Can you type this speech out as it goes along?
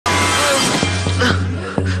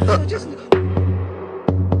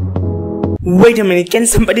Wait a minute, can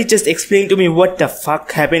somebody just explain to me what the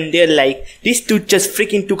fuck happened there? Like, this dude just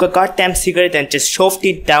freaking took a goddamn cigarette and just shoved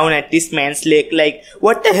it down at this man's leg. Like,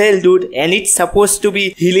 what the hell, dude? And it's supposed to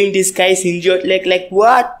be healing this guy's injured leg. Like,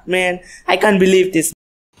 what, man? I can't believe this.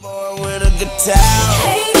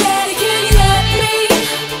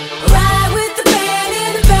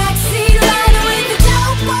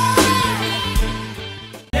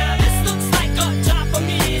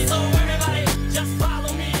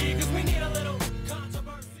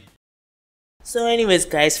 So anyways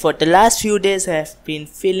guys, for the last few days I have been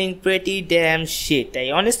feeling pretty damn shit.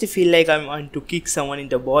 I honestly feel like I want to kick someone in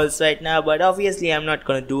the balls right now, but obviously I'm not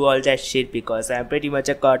gonna do all that shit because I'm pretty much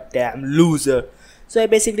a goddamn loser. So I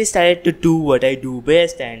basically started to do what I do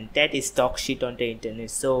best, and that is talk shit on the internet.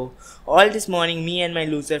 So all this morning me and my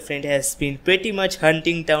loser friend has been pretty much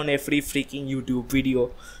hunting down every freaking YouTube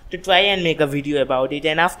video to try and make a video about it,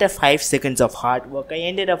 and after 5 seconds of hard work I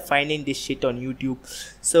ended up finding this shit on YouTube.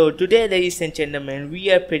 So today, ladies and gentlemen,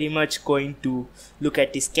 we are pretty much going to look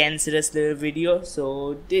at this cancerous little video.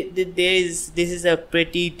 So this is a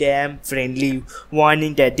pretty damn friendly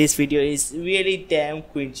warning that this video is really damn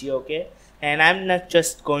cringy, okay? And I'm not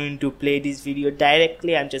just going to play this video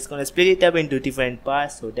directly, I'm just gonna split it up into different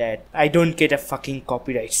parts so that I don't get a fucking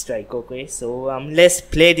copyright strike, okay? So let's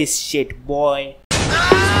play this shit, boy.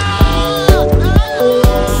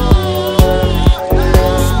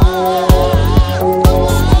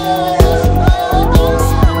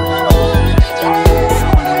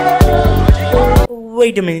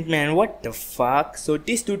 Wait a minute, man, what the fuck? So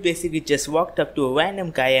this dude basically just walked up to a random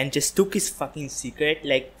guy and just took his fucking cigarette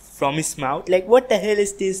like from his mouth. Like, what the hell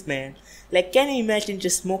is this, man? Like, can you imagine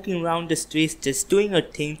just smoking around the streets, just doing a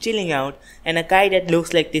thing, chilling out, and a guy that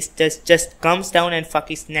looks like this just comes down and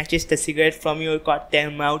fucking snatches the cigarette from your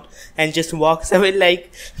goddamn mouth and just walks away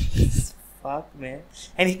like... Fuck, man.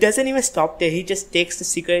 And he doesn't even stop there, he just takes the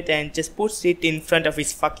cigarette and just puts it in front of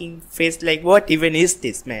his fucking face. Like, what even is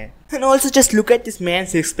this, man? And also just look at this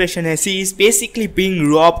man's expression as he is basically being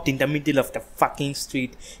robbed in the middle of the fucking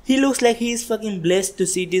street. He looks like he is fucking blessed to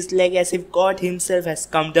see this, like as if God himself has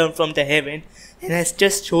come down from the heaven and has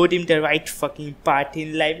just showed him the right fucking path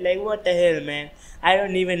in life. Like, what the hell, man? I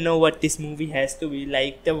don't even know what this movie has to be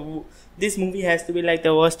like. This movie has to be like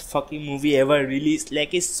the worst fucking movie ever released.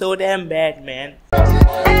 Like, it's so damn bad, man.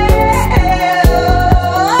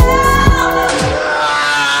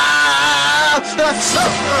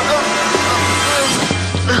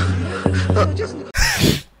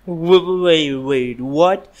 Wait,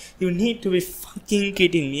 what? You need to be fucking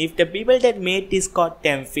kidding me. If the people that made this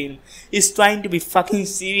goddamn film is trying to be fucking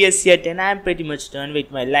serious here, then I'm pretty much done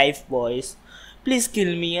with my life, boys. Please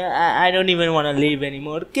kill me. I don't even want to live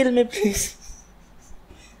anymore. Kill me, please.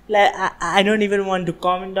 Like, I don't even want to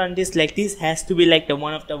comment on this. Like, this has to be like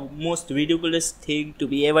one of the most ridiculous thing to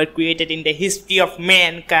be ever created in the history of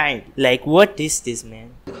mankind. Like, what is this,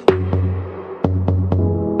 man?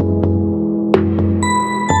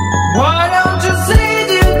 Why don't you say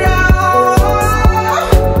it now?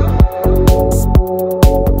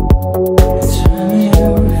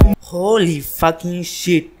 Holy fucking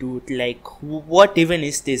shit, dude. Like, what even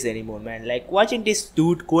is this anymore, man? Like, watching this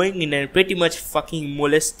dude going in and pretty much fucking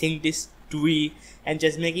molesting this tree and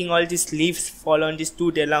just making all these leaves fall on this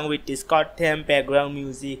dude along with this goddamn background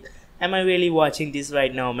music. Am I really watching this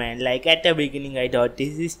right now, man? Like, at the beginning I thought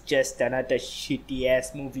this is just another shitty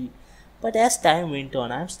ass movie. But as time went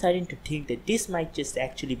on, I'm starting to think that this might just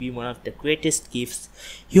actually be one of the greatest gifts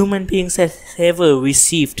human beings have ever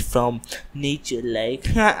received from nature.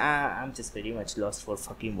 Like, I'm just pretty much lost for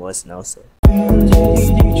fucking words now, so. Why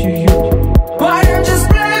don't you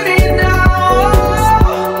spare me now?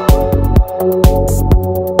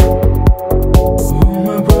 Oh,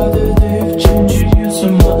 my brother, they've changed you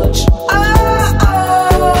so much.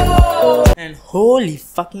 And holy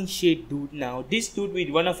fucking shit, dude, now this dude with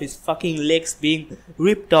one of his fucking legs being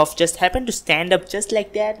ripped off just happened to stand up just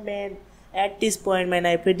like that, man. At this point, man,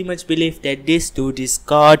 I pretty much believe that this dude is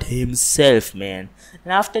God himself, man.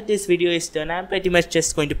 And after this video is done, I'm pretty much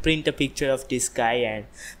just going to print a picture of this guy and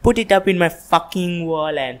put it up in my fucking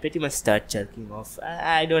wall and pretty much start jerking off.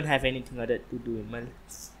 I don't have anything other to do in my life.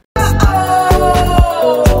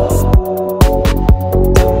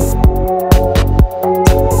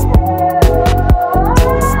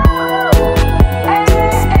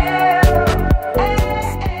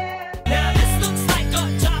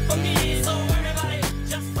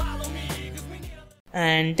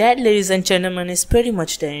 And that, ladies and gentlemen, is pretty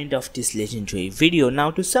much the end of this legendary video. Now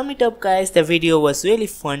to sum it up guys, the video was really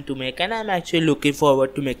fun to make and I'm actually looking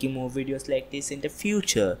forward to making more videos like this in the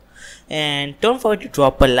future. And don't forget to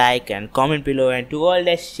drop a like and comment below and do all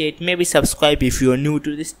that shit. Maybe subscribe if you are new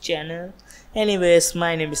to this channel. Anyways,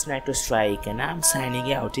 my name is NITROSTRIKE and I'm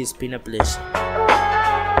signing out. It's been a pleasure.